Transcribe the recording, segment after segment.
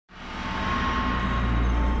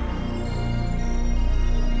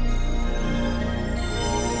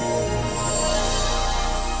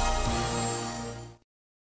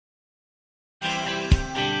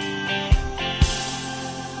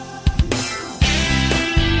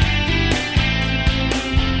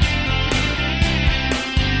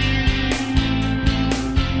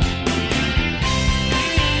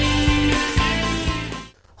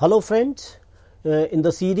Hello friends, in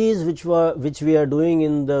the series which we are doing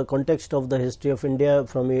in the context of the history of India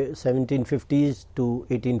from 1750s to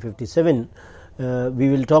 1857, we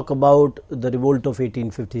will talk about the revolt of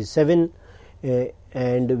 1857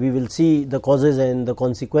 and we will see the causes and the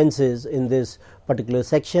consequences in this particular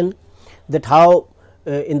section. That how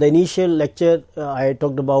in the initial lecture I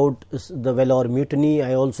talked about the Vellore mutiny.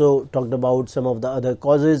 I also talked about some of the other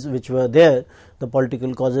causes which were there. The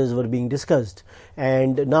political causes were being discussed,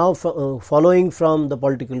 and now following from the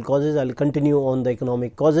political causes, I will continue on the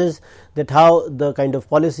economic causes. That how the kind of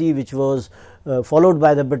policy which was followed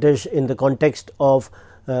by the British in the context of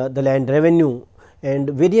the land revenue and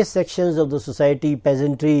various sections of the society,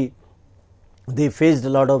 peasantry, they faced a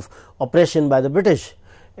lot of oppression by the British,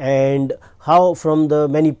 and how from the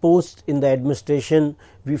many posts in the administration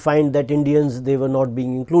we find that Indians, they were not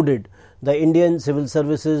being included. The Indian civil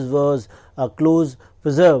services was a close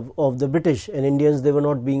preserve of the British, and Indians, they were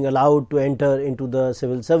not being allowed to enter into the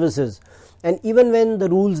civil services. And even when the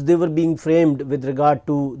rules they were being framed with regard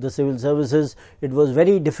to the civil services, it was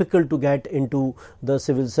very difficult to get into the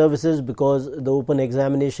civil services because the open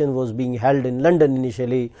examination was being held in London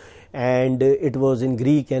initially, and it was in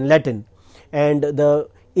Greek and Latin, and the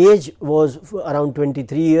age was around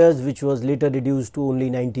 23 years, which was later reduced to only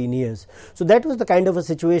 19 years. So that was the kind of a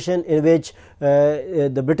situation in which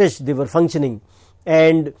the British, they were functioning.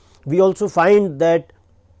 And we also find that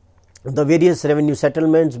the various revenue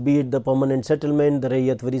settlements, be it the permanent settlement, the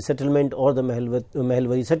Raiyatwari settlement or the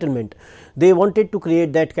Mahalwari settlement, they wanted to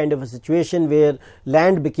create that kind of a situation where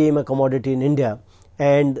land became a commodity in India,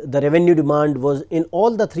 and the revenue demand was in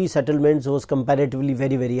all the three settlements was comparatively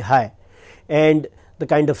very, very high. And the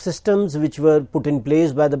kind of systems which were put in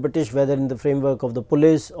place by the British, whether in the framework of the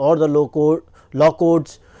police or the law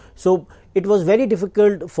courts, so it was very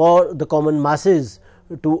difficult for the common masses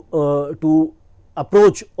to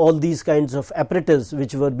approach all these kinds of apparatus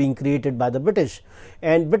which were being created by the British.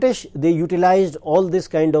 And British, they utilized all this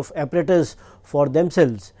kind of apparatus for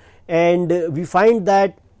themselves, and we find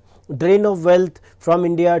that drain of wealth from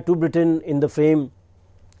India to Britain in the frame.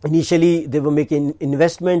 Initially they were making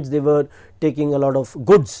investments, they were taking a lot of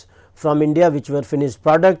goods from India which were finished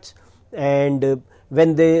products, and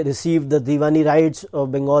when they received the Diwani rights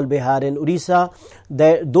of Bengal, Bihar and Orissa,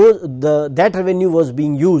 that revenue was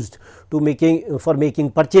being used to making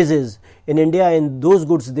purchases in India, and those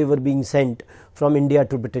goods, they were being sent from India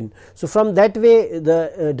to Britain. So from that way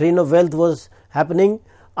the drain of wealth was happening.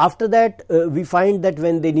 After that we find that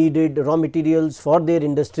when they needed raw materials for their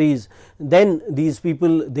industries, then these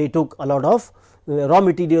people, they took a lot of raw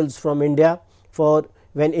materials from India for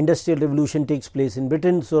when industrial revolution takes place in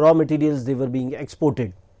Britain. So raw materials, they were being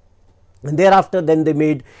exported, and thereafter then they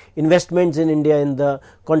made investments in India in the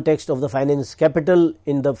context of the finance capital,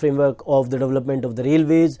 in the framework of the development of the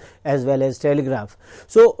railways as well as telegraph.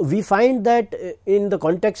 So we find that in the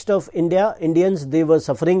context of India, Indians, they were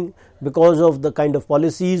suffering because of the kind of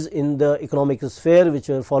policies in the economic sphere which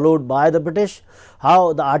were followed by the British.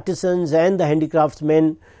 How the artisans and the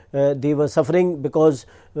handicraftsmen, they were suffering because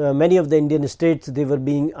many of the Indian states, they were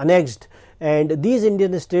being annexed, and these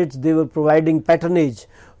Indian states, they were providing patronage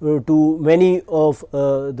to many of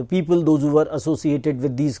the people, those who were associated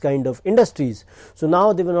with these kind of industries. So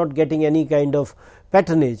now they were not getting any kind of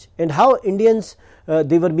patronage, and how Indians,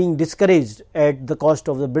 they were being discouraged at the cost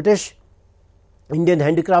of the British. Indian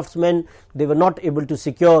handicraftsmen, they were not able to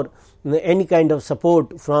secure any kind of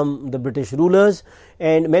support from the British rulers,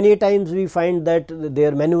 and many times we find that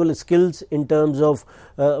their manual skills in terms of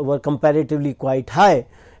were comparatively quite high,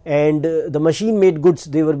 and the machine made goods,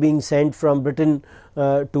 they were being sent from Britain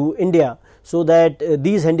to India, so that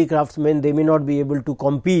these handicraftsmen, they may not be able to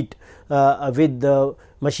compete with the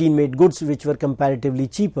machine made goods which were comparatively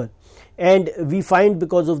cheaper. And we find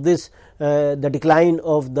because of this the decline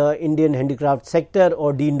of the Indian handicraft sector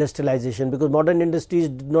or deindustrialization, because modern industries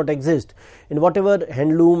did not exist, and whatever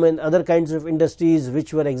handloom and other kinds of industries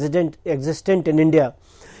which were existent in India,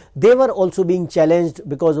 they were also being challenged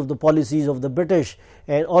because of the policies of the British,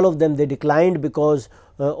 and all of them, they declined because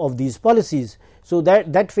of these policies. So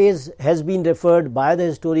that phase has been referred by the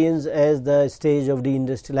historians as the stage of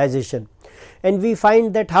deindustrialization. And we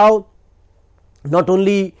find that how not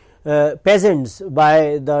only peasants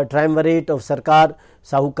by the triumvirate of Sarkar,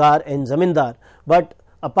 Sahukar and Zamindar, but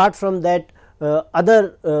apart from that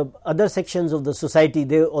other sections of the society,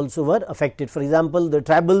 they also were affected. For example, the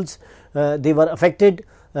tribals, they were affected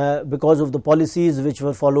because of the policies which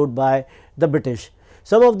were followed by the British.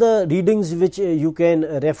 Some of the readings which you can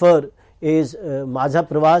refer is Majha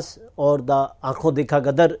Pravas or the Aankhon Dekha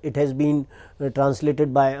Gadar. It has been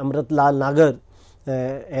translated by Amrit Lal Nagar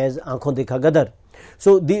as Aankhon Dekha Gadar.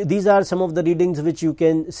 So these are some of the readings which you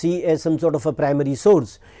can see as some sort of a primary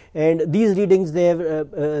source, and these readings they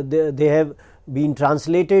have been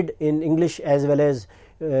translated in English as well as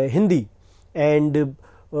Hindi, and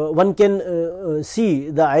one can see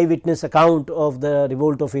the eyewitness account of the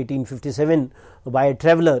revolt of 1857 by a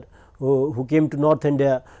traveller who came to North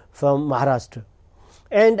India from Maharashtra.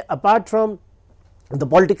 And apart from the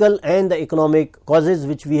political and the economic causes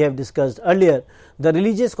which we have discussed earlier, the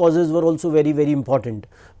religious causes were also very, very important,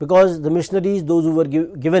 because the missionaries, those who were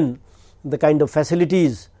given the kind of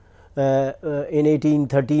facilities in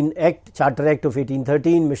 1813 Act, Charter Act of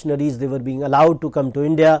 1813, missionaries, they were being allowed to come to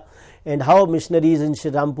India, and how missionaries in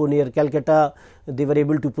Sri Rampur near Calcutta, they were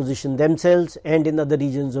able to position themselves, and in other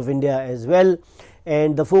regions of India as well,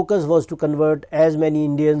 and the focus was to convert as many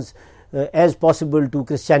Indians as possible to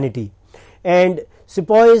Christianity, and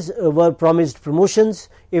sepoys were promised promotions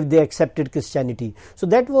if they accepted Christianity. So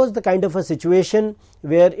that was the kind of a situation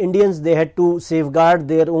where Indians, they had to safeguard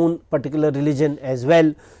their own particular religion as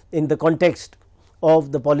well in the context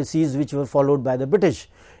of the policies which were followed by the British.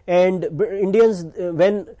 And Indians,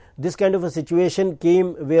 when this kind of a situation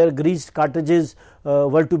came where greased cartridges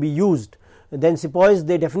were to be used, then sepoys,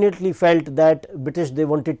 they definitely felt that British, they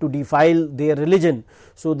wanted to defile their religion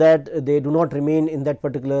so that they do not remain in that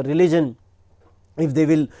particular religion if they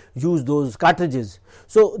will use those cartridges.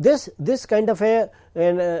 So this kind of a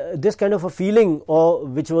feeling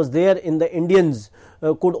which was there in the Indians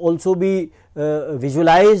could also be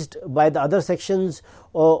visualized by the other sections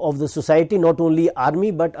of the society, not only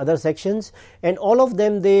army but other sections, and all of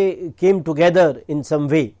them, they came together in some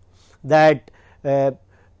way. That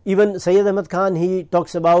even Sayyid Ahmad Khan, he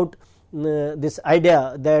talks about this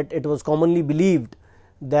idea that it was commonly believed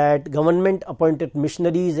that government appointed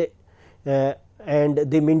missionaries and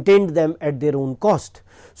they maintained them at their own cost.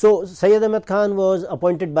 So Sayyid Ahmad Khan was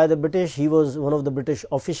appointed by the British. He was one of the British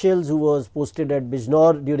officials who was posted at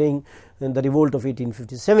Bijnor during the revolt of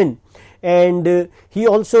 1857, and he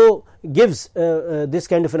also gives this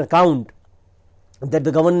kind of an account that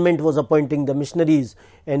the government was appointing the missionaries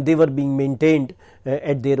and they were being maintained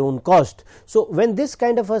at their own cost. So when this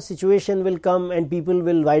kind of a situation will come and people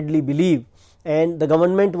will widely believe, and the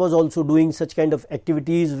government was also doing such kind of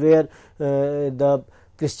activities where the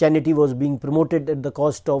Christianity was being promoted at the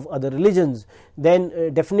cost of other religions,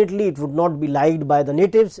 then definitely it would not be liked by the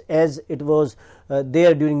natives, as it was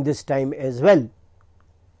there during this time as well.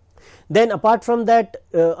 Then apart from that,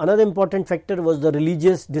 another important factor was the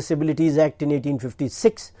Religious Disabilities Act in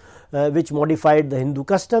 1856, which modified the Hindu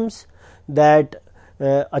customs, that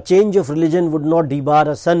a change of religion would not debar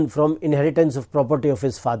a son from inheritance of property of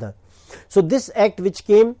his father. So this act which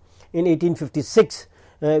came in 1856,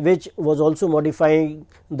 which was also modifying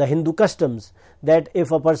the Hindu customs, that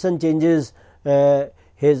if a person changes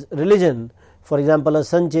his religion, for example a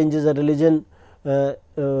son changes a religion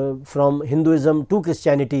from Hinduism to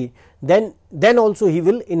Christianity, then also he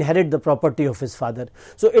will inherit the property of his father.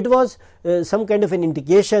 So it was some kind of an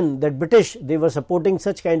indication that British, they were supporting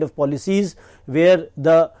such kind of policies where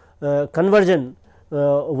the conversion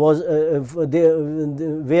was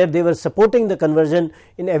where they were supporting the conversion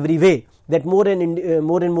in every way, that more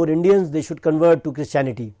and more Indians, they should convert to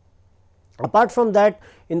Christianity. Apart from that,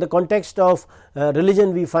 in the context of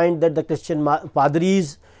religion, we find that the Christian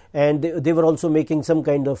padris, and they were also making some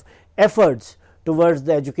kind of efforts towards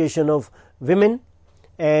the education of women,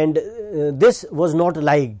 and this was not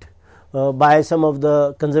liked by some of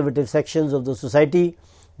the conservative sections of the society,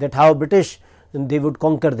 that how British, they would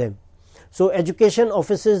conquer them. So education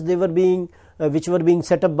offices, they were being which were being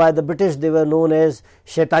set up by the British, they were known as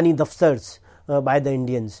Shaitani Daftars by the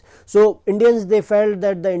Indians. So Indians, they felt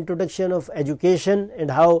that the introduction of education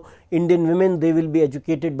and how Indian women, they will be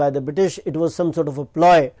educated by the British, it was some sort of a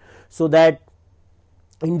ploy so that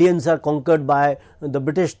Indians are conquered by the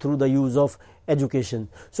British through the use of education.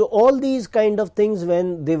 So all these kind of things,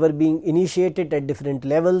 when they were being initiated at different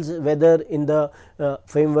levels, whether in the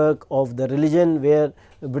framework of the religion where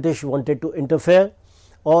British wanted to interfere,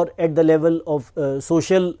 or at the level of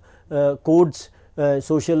social codes,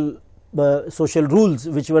 social rules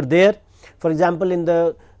which were there. For example, in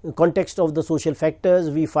the context of the social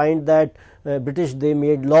factors, we find that British, they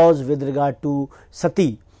made laws with regard to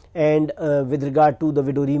sati and with regard to the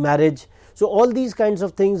widow remarriage. So all these kinds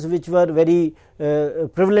of things which were very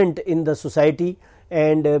prevalent in the society,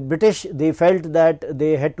 and British, they felt that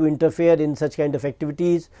they had to interfere in such kind of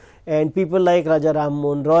activities, and people like Raja Ram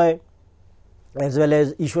Mohan Roy as well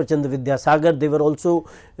as Ishwar Chandra Vidyasagar, they were also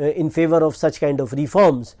in favor of such kind of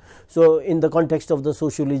reforms. So in the context of the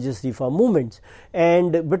social religious reform movements,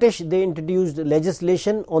 and British, they introduced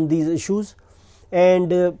legislation on these issues,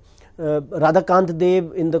 and Radhakant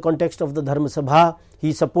Dev, in the context of the Dharma Sabha,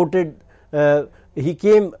 he supported, he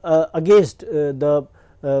came against the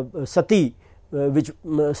Sati,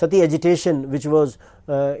 Sati agitation, which was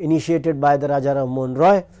initiated by the Raja Ram Mohan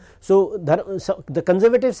Roy. So the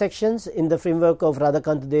conservative sections in the framework of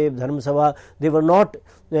Radhakant Dev, Dharma Sabha, they were not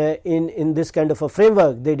in this kind of a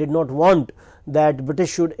framework. They did not want that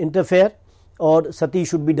British should interfere or Sati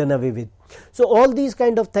should be done away with. So all these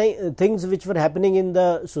kind of things which were happening in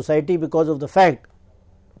the society, because of the fact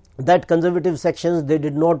that conservative sections, they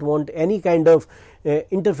did not want any kind of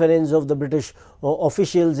interference of the British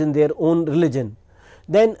officials in their own religion.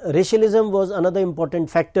 Then racialism was another important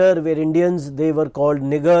factor, where Indians, they were called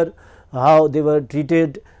nigger, how they were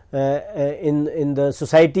treated in the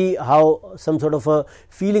society, how some sort of a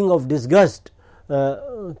feeling of disgust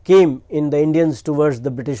came in the Indians towards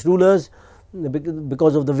the British rulers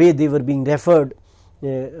because of the way they were being referred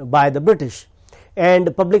by the British.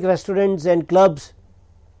 And public restaurants and clubs,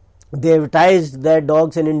 they advertised that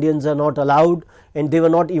dogs and Indians are not allowed, and they were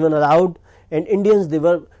not even allowed, and Indians, they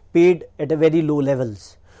were paid at a very low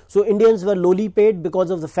levels. So Indians were lowly paid because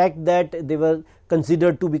of the fact that they were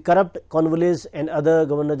considered to be corrupt. Cornwallis and other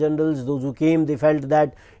governor generals, those who came, they felt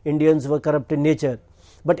that Indians were corrupt in nature,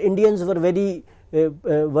 but Indians were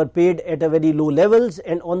were paid at a very low levels.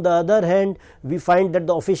 And on the other hand, we find that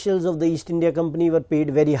the officials of the East India Company were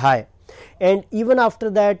paid very high, and even after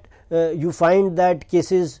that you find that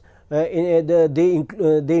cases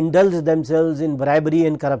they indulge themselves in bribery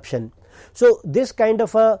and corruption. So this kind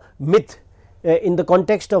of a myth in the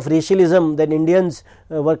context of racialism, that Indians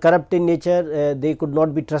were corrupt in nature, they could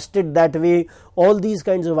not be trusted that way, all these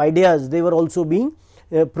kinds of ideas, they were also being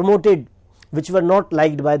promoted, which were not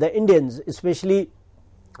liked by the Indians. Especially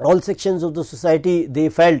all sections of the society, they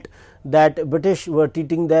felt that British were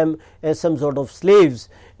treating them as some sort of slaves.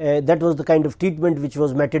 That was the kind of treatment which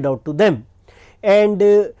was meted out to them.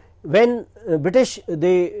 And when British,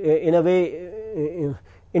 they in a way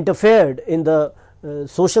interfered in the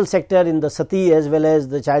social sector, in the sati as well as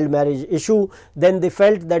the child marriage issue, then they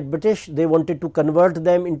felt that British, they wanted to convert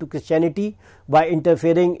them into Christianity by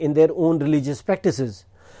interfering in their own religious practices.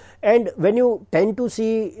 And when you tend to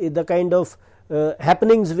see the kind of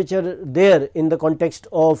happenings which are there in the context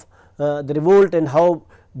of the revolt, and how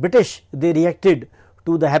British, they reacted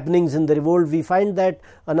to the happenings in the revolt, we find that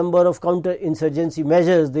a number of counter-insurgency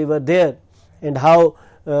measures, they were there, and how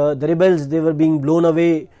the rebels, they were being blown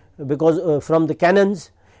away because from the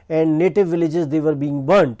cannons, and native villages, they were being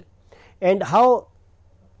burnt, and how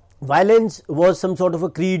violence was some sort of a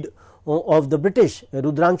creed of the British.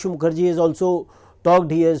 Rudrangshu Mukherjee has also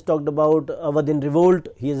talked, he has talked about Awadh in Revolt.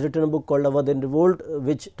 He has written a book called Awadh in Revolt,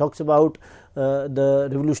 which talks about the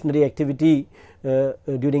revolutionary activity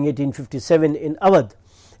during 1857 in Awadh,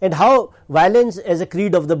 and how violence as a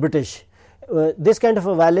creed of the British, this kind of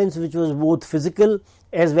a violence which was both physical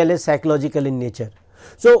as well as psychological in nature.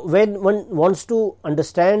 So when one wants to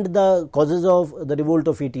understand the causes of the revolt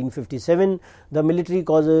of 1857, the military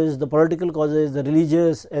causes, the political causes, the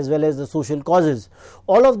religious as well as the social causes,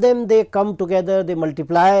 all of them, they come together, they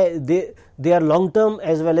multiply, they are long term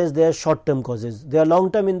as well as they are short term causes. They are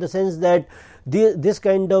long term in the sense that this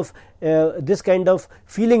kind of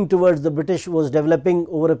feeling towards the British was developing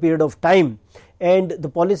over a period of time, and the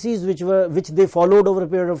policies which they followed over a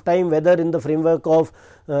period of time, whether in the framework of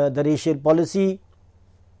the racial policy,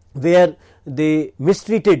 where they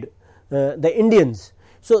mistreated the Indians.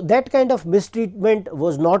 So that kind of mistreatment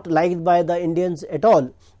was not liked by the Indians at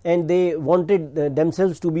all, and they wanted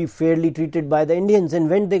themselves to be fairly treated by the Indians. And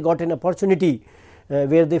when they got an opportunity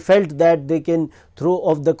where they felt that they can throw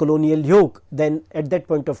off the colonial yoke, then at that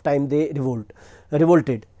point of time they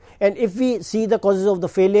revolted. And if we see the causes of the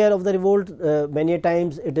failure of the revolt, many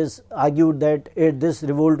times it is argued that this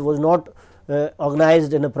revolt was not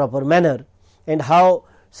organized in a proper manner, and how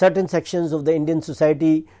certain sections of the Indian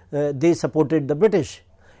society, they supported the British,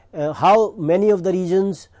 how many of the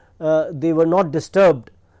regions, they were not disturbed.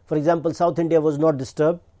 For example, South India was not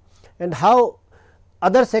disturbed, and how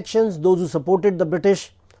other sections, those who supported the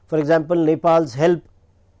British, for example, Nepal's help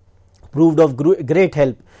proved of great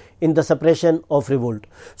help in the suppression of revolt.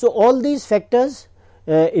 So all these factors,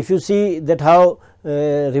 if you see that how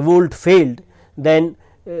revolt failed, then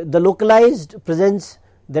the localized presence,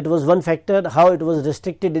 that was one factor. How it was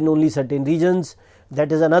restricted in only certain regions,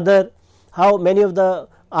 that is another. How many of the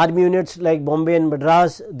army units like Bombay and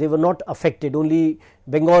Madras, they were not affected, only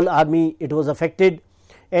Bengal army, it was affected.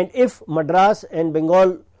 And if Madras and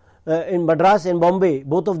Bengal, in Madras and Bombay,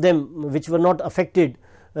 both of them which were not affected,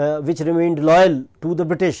 which remained loyal to the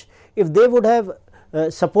British, if they would have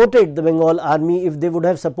supported the Bengal army, if they would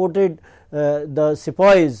have supported the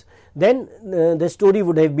sepoys, then the story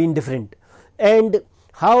would have been different. And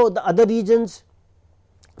how the other regions,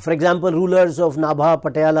 for example, rulers of Nabha,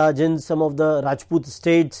 Patiala, Jind, some of the Rajput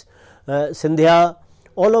states, Sindhya,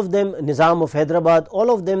 all of them, Nizam of Hyderabad,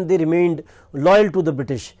 all of them, they remained loyal to the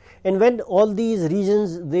British. And when all these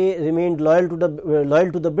regions, they remained loyal to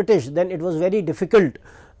the British, then it was very difficult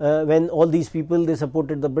when all these people, they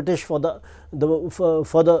supported the British for the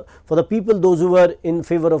people, those who were in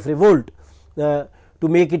favor of revolt, to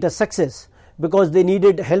make it a success, because they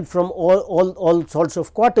needed help from all sorts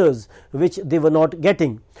of quarters which they were not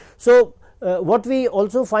getting. So what we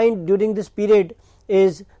also find during this period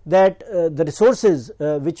is that the resources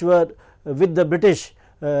which were with the British,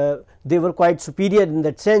 they were quite superior in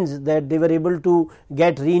that sense that they were able to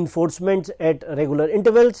get reinforcements at regular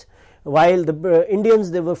intervals, while the Indians,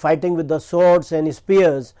 they were fighting with the swords and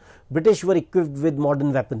spears. British were equipped with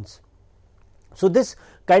modern weapons. So this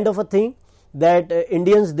kind of a thing, that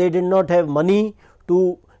Indians, they did not have money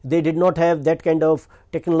to, they did not have that kind of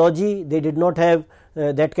technology, they did not have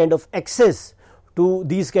that kind of access to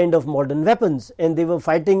these kind of modern weapons, and they were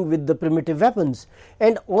fighting with the primitive weapons.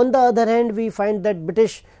 And on the other hand, we find that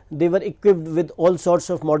British, they were equipped with all sorts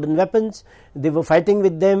of modern weapons, they were fighting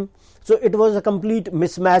with them. So it was a complete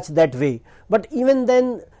mismatch that way. But even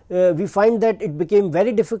then we find that it became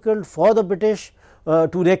very difficult for the British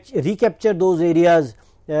to recapture those areas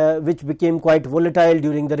which became quite volatile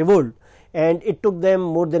during the revolt, and it took them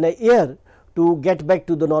more than a year to get back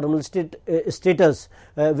to the normal status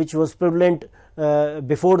which was prevalent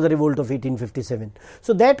before the revolt of 1857.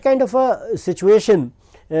 So that kind of a situation,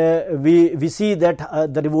 we see that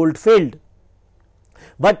the revolt failed.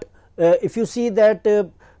 But if you see that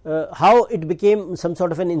how it became some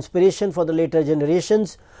sort of an inspiration for the later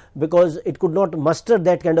generations, because it could not muster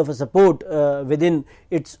that kind of a support within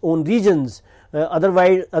its own regions,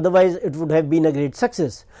 otherwise it would have been a great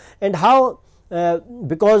success. And how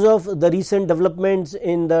because of the recent developments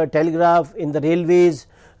in the telegraph, in the railways,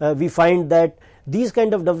 we find that these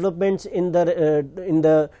kind of developments in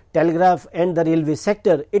the telegraph and the railway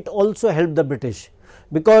sector, it also helped the British,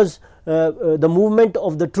 because the movement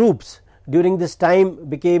of the troops during this time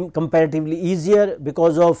became comparatively easier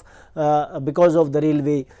because of the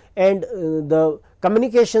railway, and the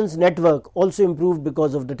communications network also improved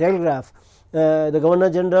because of the telegraph. The Governor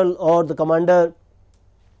General or the Commander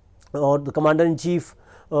in Chief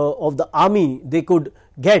of the army, they could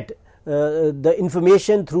get the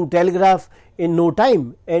information through telegraph in no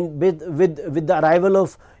time, and with the arrival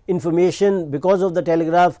of information because of the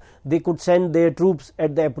telegraph, they could send their troops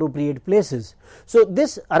at the appropriate places. So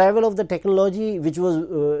this arrival of the technology which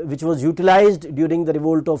was utilized during the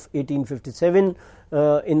revolt of 1857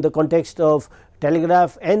 in the context of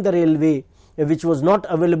telegraph and the railway, which was not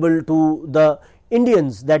available to the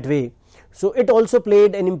Indians that way. So it also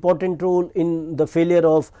played an important role in the failure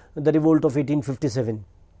of the revolt of 1857.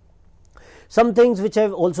 Some things which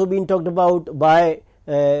have also been talked about by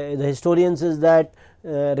the historians is that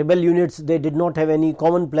rebel units, they did not have any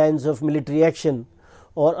common plans of military action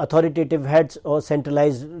or authoritative heads or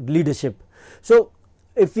centralized leadership. So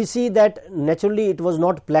if we see that, naturally it was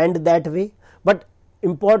not planned that way, but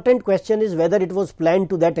important question is whether it was planned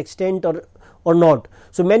to that extent or not.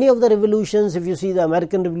 So many of the revolutions, if you see the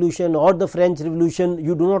American Revolution or the French Revolution,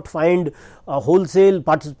 you do not find a wholesale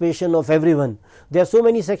participation of everyone. There are so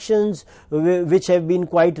many sections which have been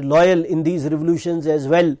quite loyal in these revolutions as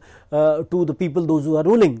well to the people, those who are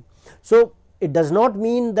ruling. So it does not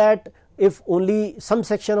mean that if only some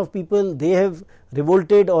section of people, they have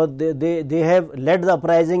revolted or they have led the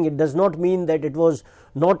uprising, it does not mean that it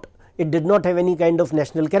did not have any kind of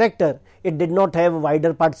national character, it did not have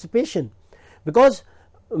wider participation. Because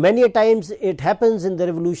many a times it happens in the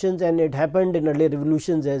revolutions, and it happened in earlier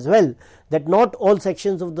revolutions as well, that not all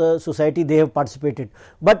sections of the society, they have participated,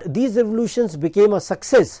 but these revolutions became a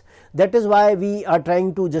success. That is why we are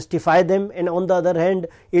trying to justify them. And on the other hand,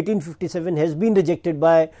 1857 has been rejected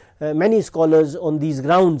by many scholars on these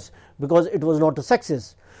grounds, because it was not a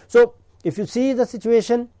success. So if you see the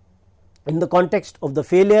situation in the context of the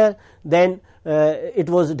failure, then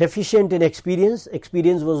it was deficient in experience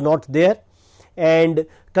was not there, and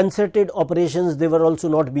concerted operations, they were also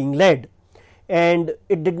not being led, and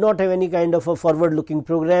it did not have any kind of a forward looking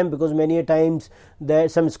program, because many a times there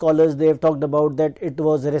some scholars, they have talked about that it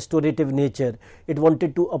was a restorative nature. It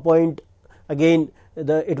wanted to appoint again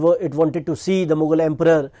it wanted to see the Mughal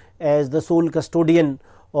emperor as the sole custodian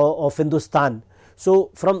of Hindustan.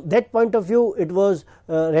 So from that point of view, it was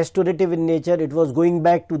restorative in nature. It was going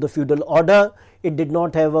back to the feudal order. It did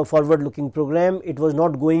not have a forward looking program. It was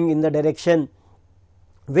not going in the direction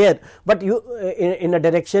where, but in a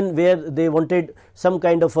direction where they wanted some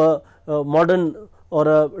kind of a modern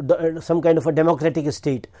or some kind of a democratic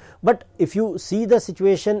state. But if you see the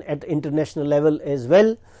situation at international level as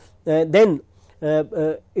well, then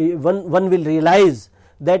one will realize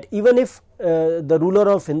that even if the ruler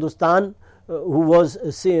of Hindustan, who was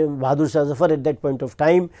Bahadur Shah Zafar at that point of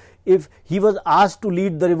time, if he was asked to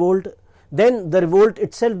lead the revolt, then the revolt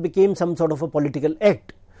itself became some sort of a political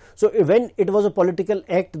act. So when it was a political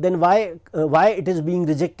act, then why it is being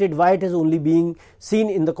rejected, why it is only being seen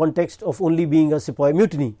in the context of only being a sepoy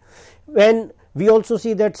mutiny? When we also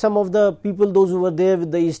see that some of the people, those who were there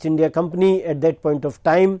with the East India Company at that point of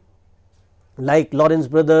time, like Lawrence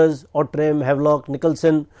brothers, Outram, Havelock,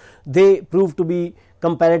 Nicholson, they proved to be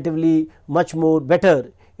comparatively much more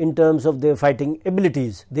better in terms of their fighting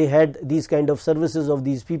abilities. They had these kind of services of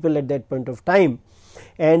these people at that point of time,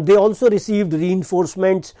 and they also received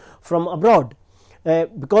reinforcements from abroad.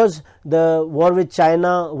 Because the war with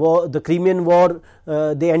China, the Crimean War,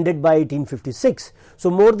 they ended by 1856. So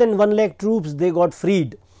more than 1 lakh troops they got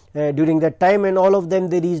freed during that time, and all of them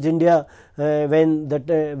they reached India when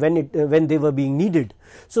they were being needed.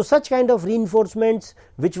 So such kind of reinforcements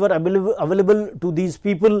which were available to these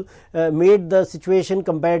people made the situation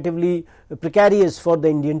comparatively precarious for the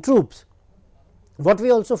Indian troops. What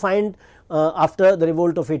we also find after the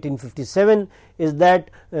revolt of 1857 is that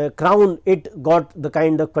Crown, it got the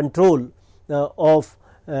kind of control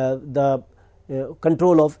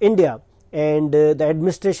of India, and the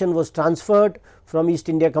administration was transferred from East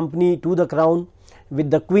India Company to the Crown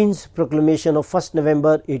with the Queen's Proclamation of 1st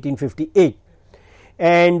November 1858.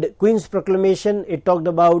 And Queen's Proclamation, it talked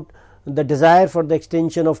about the desire for the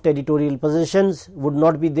extension of territorial possessions would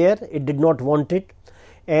not be there, it did not want it,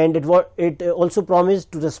 and it also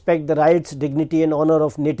promised to respect the rights, dignity and honor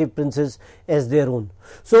of native princes as their own.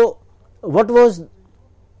 So what was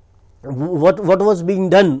being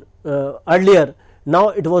done earlier, now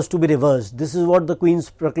it was to be reversed. This is what the Queen's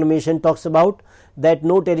Proclamation talks about, that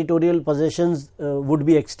no territorial possessions would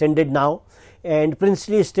be extended now, and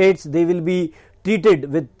princely states, they will be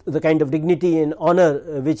treated with the kind of dignity and honor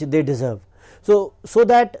which they deserve. So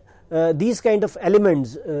that these kind of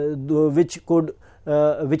elements which could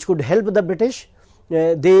help the British,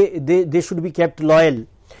 they should be kept loyal.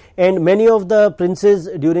 And many of the princes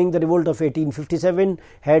during the revolt of 1857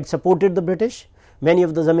 had supported the British. Many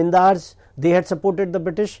of the zamindars, they had supported the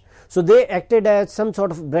British. So they acted as some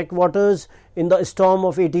sort of breakwaters in the storm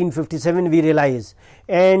of 1857, we realize.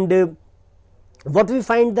 And what we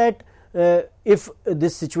find that if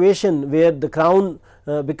this situation where the Crown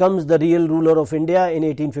becomes the real ruler of India in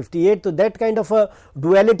 1858, so that kind of a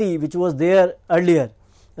duality which was there earlier,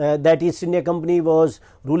 that East India Company was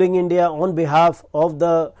ruling India on behalf of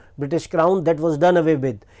the British Crown, that was done away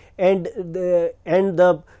with, and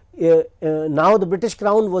now the British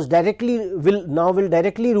Crown will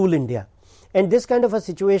directly rule India. And this kind of a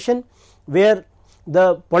situation where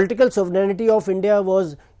the political sovereignty of India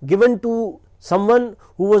was given to someone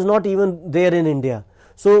who was not even there in India.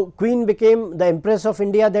 So Queen became the Empress of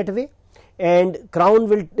India that way, and Crown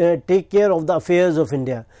will take care of the affairs of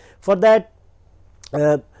India. For that,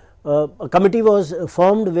 a committee was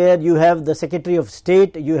formed where you have the Secretary of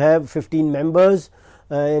State, you have 15 members,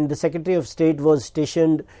 and the Secretary of State was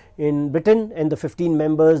stationed in Britain, and the 15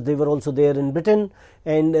 members, they were also there in Britain,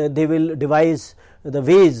 and they will devise the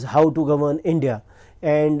ways how to govern India.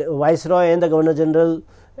 And Viceroy and the Governor General,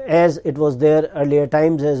 as it was there earlier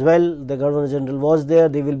times as well, the Governor General was there,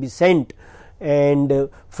 they will be sent and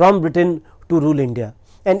from Britain to rule India.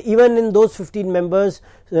 And even in those 15 members,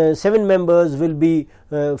 7 members will be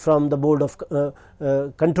from the Board of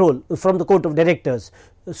Control, from the Court of Directors.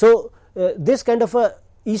 So this kind of a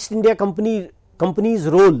East India Company's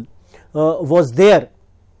role was there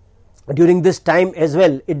during this time as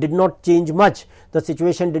well. It did not change much, the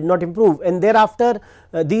situation did not improve, and thereafter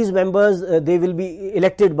these members they will be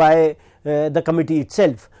elected by the committee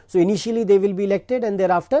itself. So initially they will be elected, and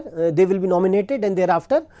thereafter they will be nominated, and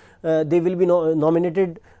thereafter they will be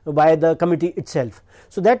nominated by the committee itself.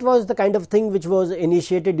 So that was the kind of thing which was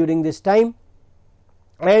initiated during this time.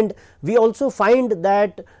 And we also find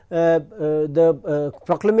that the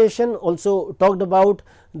proclamation also talked about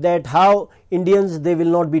that how Indians, they will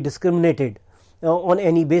not be discriminated on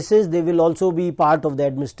any basis, they will also be part of the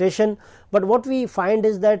administration. But what we find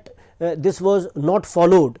is that this was not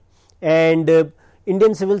followed, and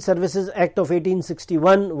Indian Civil Services Act of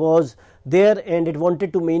 1861 was there, and it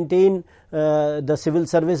wanted to maintain the civil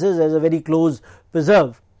services as a very close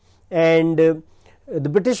preserve. And the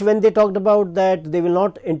British, when they talked about that they will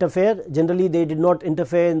not interfere, generally they did not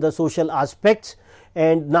interfere in the social aspects,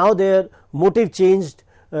 and now their motive changed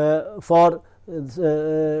for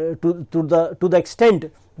to the extent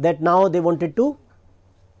that now they wanted to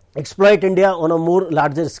exploit India on a more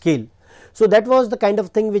larger scale. So that was the kind of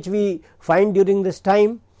thing which we find during this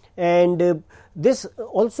time, and this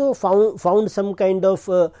also found some kind of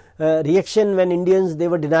reaction when Indians, they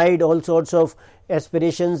were denied all sorts of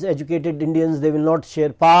aspirations. Educated Indians, they will not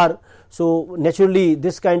share power. So naturally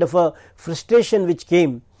this kind of a frustration which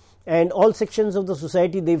came, and all sections of the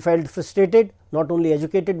society, they felt frustrated, not only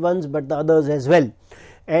educated ones but the others as well.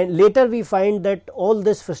 And later we find that all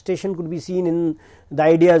this frustration could be seen in the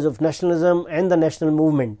ideas of nationalism and the national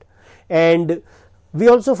movement. And we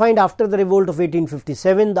also find after the revolt of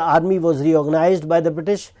 1857, the army was reorganized by the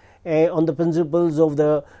British on the principles of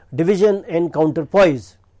the division and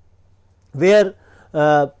counterpoise, where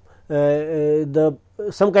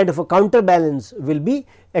some kind of a counterbalance will be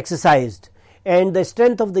exercised. And the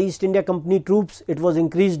strength of the East India Company troops, it was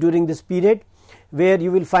increased during this period, where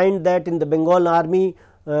you will find that in the Bengal army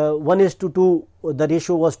 1:2 the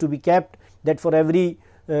ratio was to be kept, that for every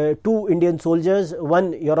 2 Indian soldiers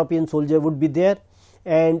 1 European soldier would be there.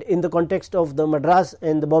 And in the context of the Madras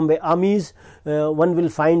and the Bombay armies, one will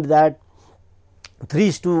find that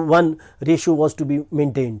 3:1 ratio was to be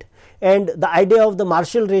maintained. And the idea of the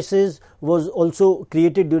martial races was also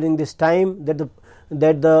created during this time,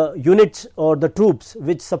 that the units or the troops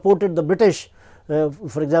which supported the British,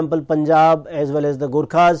 for example Punjab as well as the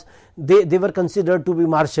Gorkhas, they were considered to be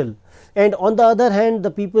martial. And on the other hand,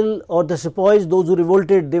 the people or the sepoys, those who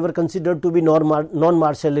revolted, they were considered to be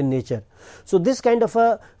non-martial in nature. So this kind of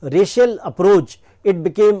a racial approach, it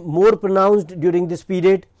became more pronounced during this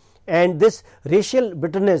period. And this racial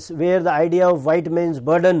bitterness, where the idea of white man's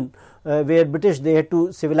burden, where British, they had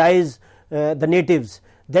to civilize the natives,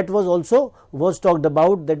 that was talked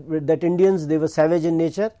about, that Indians, they were savage in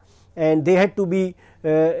nature, and they had to be,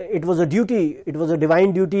 it was a duty, it was a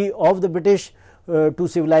divine duty of the British to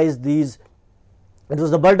civilize these. It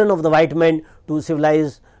was the burden of the white man to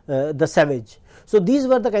civilize the savage. So these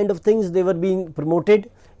were the kind of things they were being promoted,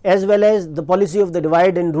 as well as the policy of the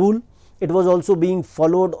divide and rule. It was also being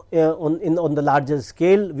followed on the larger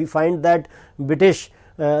scale. We find that British,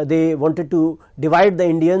 they wanted to divide the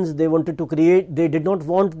Indians, they wanted to create, they did not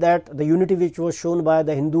want that the unity which was shown by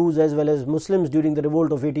the Hindus as well as Muslims during the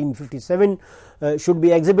revolt of 1857 should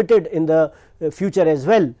be exhibited in the future as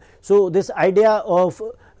well. So this idea of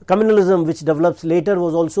communalism which develops later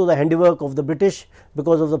was also the handiwork of the British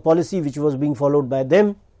because of the policy which was being followed by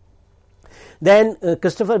them. Then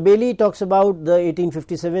Christopher Bailey talks about the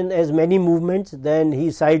 1857 as many movements. Then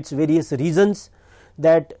he cites various reasons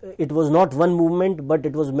that it was not one movement but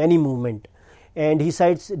it was many movement, and he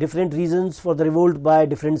cites different reasons for the revolt by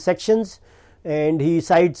different sections, and he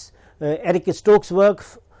cites Eric Stokes'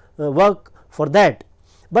 work for that.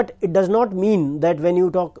 But it does not mean that when you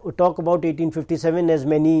talk about 1857 as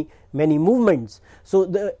many movements, so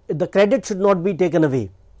the credit should not be taken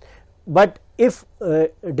away. But if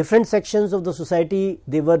different sections of the society,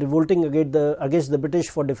 they were revolting against the British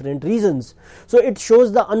for different reasons, so it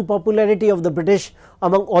shows the unpopularity of the British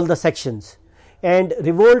among all the sections. And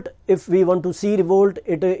revolt, if we want to see revolt,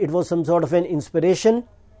 it was some sort of an inspiration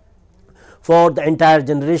for the entire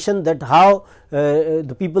generation, that how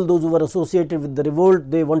the people, those who were associated with the revolt,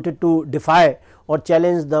 they wanted to defy or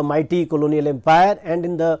challenge the mighty colonial empire. And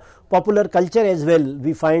in the popular culture as well,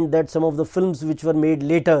 we find that some of the films which were made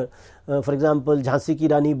later, for example Jhansi Ki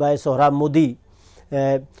Rani by Sohrab Modi,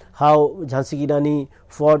 how Jhansi Ki Rani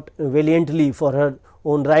fought valiantly for her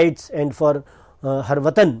own rights and for her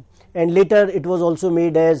watan. And later it was also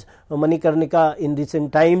made as Manikarnika in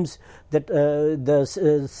recent times, that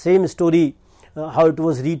the same story, how it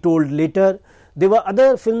was retold later. There were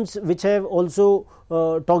other films which have also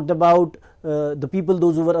talked about the people,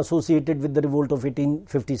 those who were associated with the revolt of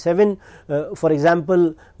 1857. For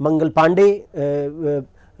example, Mangal Pandey,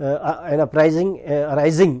 an uprising,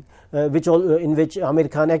 in which Amir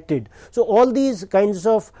Khan acted. So all these kinds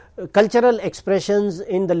of cultural expressions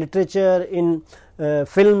in the literature, in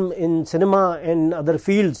film, in cinema and other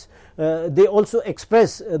fields, they also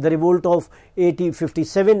express the revolt of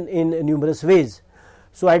 1857 in numerous ways.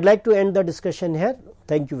 So I'd like to end the discussion here.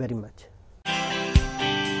 Thank you very much.